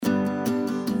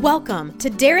Welcome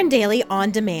to Darren Daily On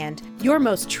Demand, your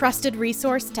most trusted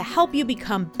resource to help you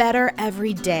become better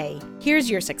every day. Here's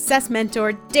your success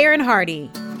mentor, Darren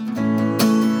Hardy.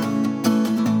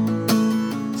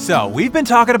 So, we've been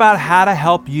talking about how to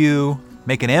help you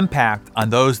make an impact on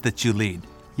those that you lead.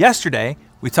 Yesterday,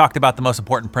 we talked about the most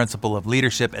important principle of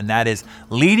leadership, and that is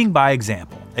leading by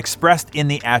example, expressed in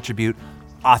the attribute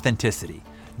authenticity.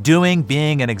 Doing,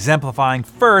 being, and exemplifying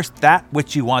first that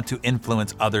which you want to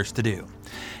influence others to do.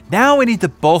 Now we need to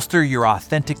bolster your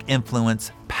authentic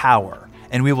influence power,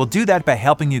 and we will do that by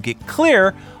helping you get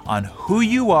clear on who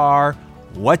you are,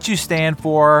 what you stand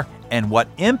for, and what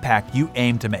impact you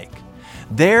aim to make.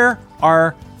 There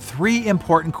are 3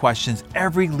 important questions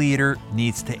every leader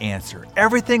needs to answer.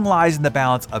 Everything lies in the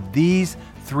balance of these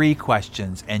 3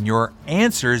 questions and your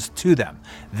answers to them.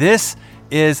 This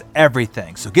is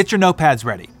everything. So get your notepads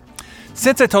ready.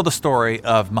 Since I told the story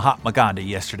of Mahatma Gandhi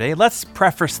yesterday, let's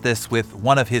preface this with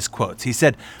one of his quotes. He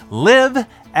said, "Live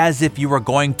as if you were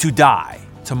going to die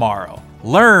tomorrow.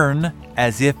 Learn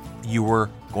as if you were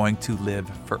going to live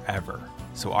forever."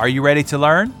 So are you ready to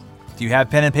learn? Do you have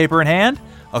pen and paper in hand?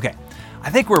 Okay, I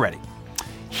think we're ready.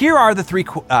 Here are the 3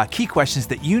 key questions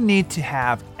that you need to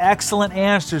have excellent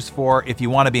answers for if you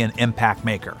want to be an impact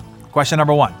maker. Question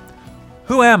number 1,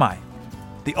 who am I?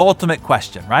 The ultimate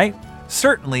question, right?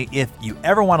 Certainly, if you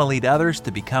ever want to lead others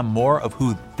to become more of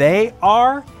who they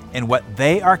are and what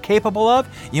they are capable of,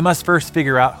 you must first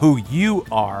figure out who you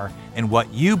are and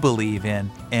what you believe in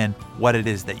and what it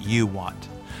is that you want.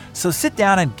 So sit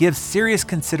down and give serious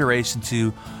consideration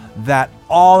to that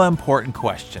all-important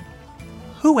question.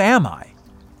 Who am I,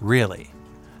 really?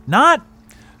 Not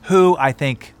who I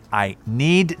think I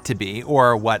need to be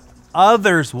or what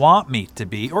others want me to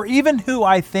be or even who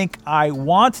I think I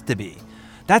want to be.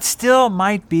 That still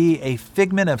might be a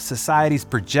figment of society's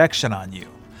projection on you.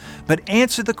 But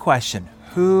answer the question,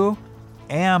 who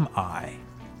am I,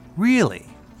 really?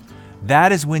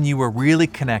 That is when you will really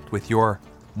connect with your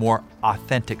more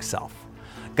authentic self.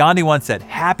 Gandhi once said,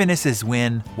 happiness is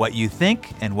when what you think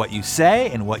and what you say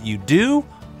and what you do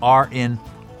are in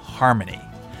harmony.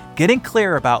 Getting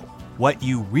clear about what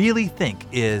you really think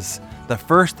is the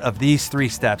first of these 3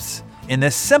 steps in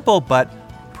this simple but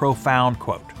profound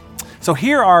quote. So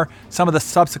here are some of the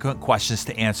subsequent questions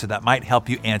to answer that might help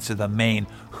you answer the main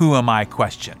who am I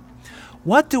question.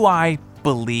 What do I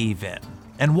believe in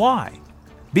and why?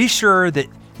 Be sure that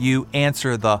you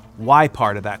answer the why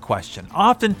part of that question.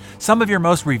 Often, some of your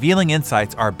most revealing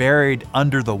insights are buried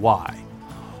under the why.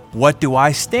 What do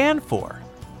I stand for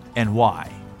and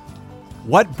why?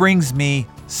 What brings me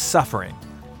suffering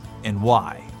and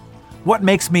why? What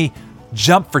makes me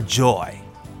jump for joy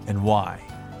and why?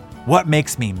 What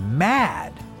makes me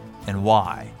mad and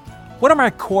why? What are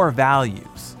my core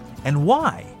values and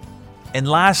why? And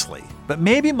lastly, but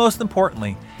maybe most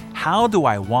importantly, how do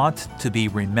I want to be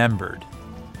remembered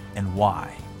and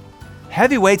why?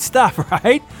 Heavyweight stuff,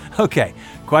 right? Okay,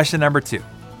 question number 2.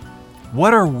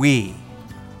 What are we?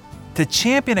 To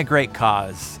champion a great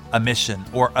cause, a mission,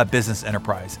 or a business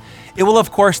enterprise, it will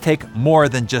of course take more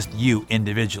than just you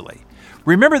individually.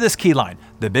 Remember this key line,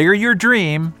 the bigger your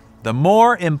dream, the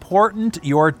more important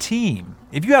your team.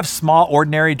 If you have small,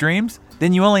 ordinary dreams,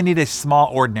 then you only need a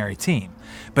small, ordinary team.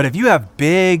 But if you have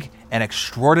big and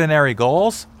extraordinary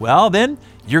goals, well, then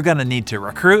you're going to need to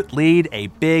recruit, lead a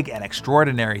big and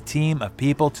extraordinary team of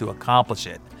people to accomplish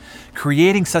it.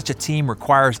 Creating such a team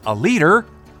requires a leader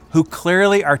who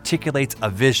clearly articulates a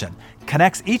vision,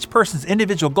 connects each person's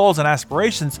individual goals and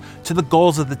aspirations to the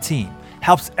goals of the team,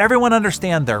 helps everyone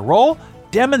understand their role,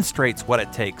 demonstrates what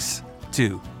it takes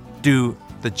to do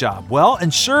the job well,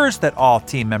 ensures that all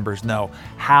team members know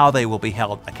how they will be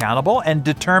held accountable, and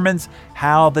determines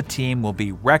how the team will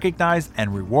be recognized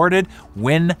and rewarded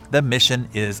when the mission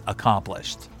is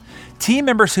accomplished. Team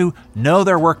members who know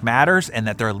their work matters and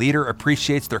that their leader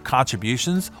appreciates their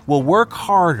contributions will work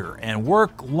harder and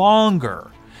work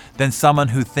longer than someone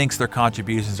who thinks their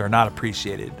contributions are not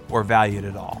appreciated or valued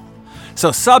at all.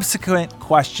 So subsequent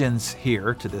questions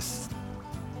here to this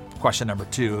question number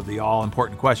 2 of the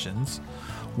all-important questions.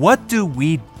 What do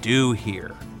we do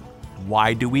here?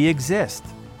 Why do we exist?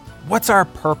 What's our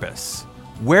purpose?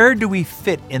 Where do we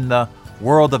fit in the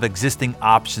world of existing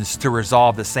options to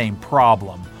resolve the same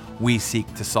problem we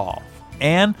seek to solve?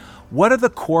 And what are the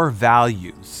core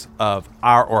values of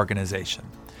our organization?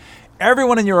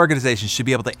 Everyone in your organization should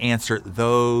be able to answer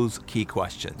those key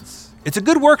questions. It's a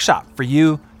good workshop for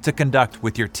you to conduct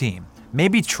with your team.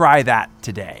 Maybe try that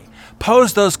today.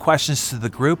 Pose those questions to the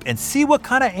group and see what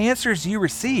kind of answers you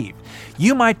receive.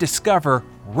 You might discover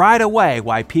right away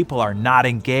why people are not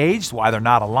engaged, why they're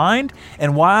not aligned,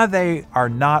 and why they are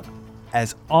not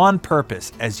as on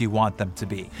purpose as you want them to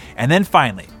be. And then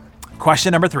finally,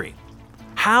 question number 3.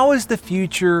 How is the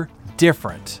future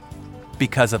different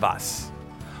because of us?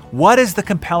 What is the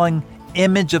compelling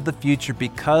image of the future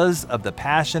because of the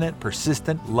passionate,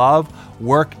 persistent love,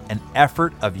 work, and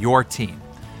effort of your team?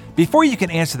 Before you can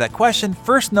answer that question,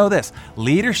 first know this: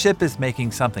 leadership is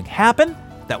making something happen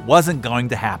that wasn't going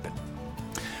to happen.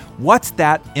 What's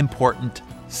that important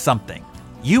something?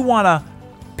 You want to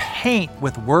paint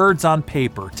with words on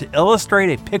paper to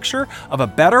illustrate a picture of a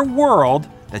better world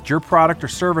that your product or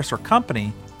service or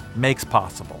company makes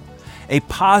possible. A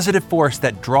positive force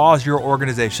that draws your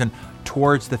organization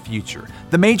towards the future.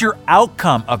 The major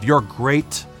outcome of your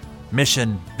great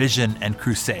mission, vision, and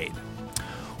crusade.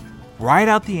 Write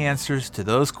out the answers to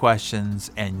those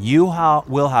questions, and you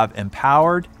will have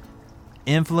empowered,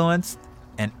 influenced,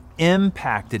 and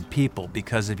impacted people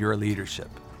because of your leadership.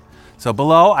 So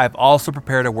below, I've also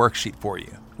prepared a worksheet for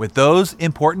you with those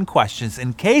important questions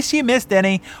in case you missed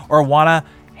any or want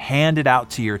to hand it out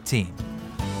to your team.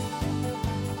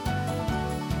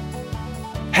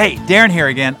 Hey, Darren here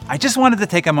again. I just wanted to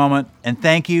take a moment and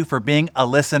thank you for being a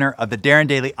listener of the Darren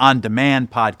Daily On Demand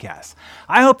podcast.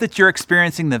 I hope that you're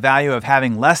experiencing the value of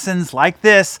having lessons like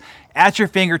this at your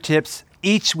fingertips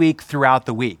each week throughout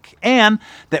the week, and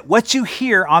that what you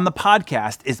hear on the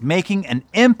podcast is making an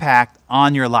impact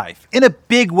on your life in a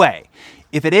big way.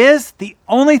 If it is, the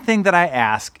only thing that I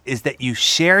ask is that you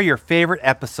share your favorite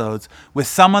episodes with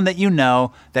someone that you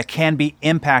know that can be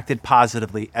impacted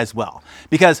positively as well.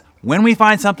 Because when we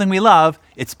find something we love,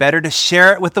 it's better to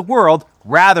share it with the world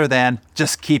rather than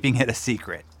just keeping it a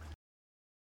secret.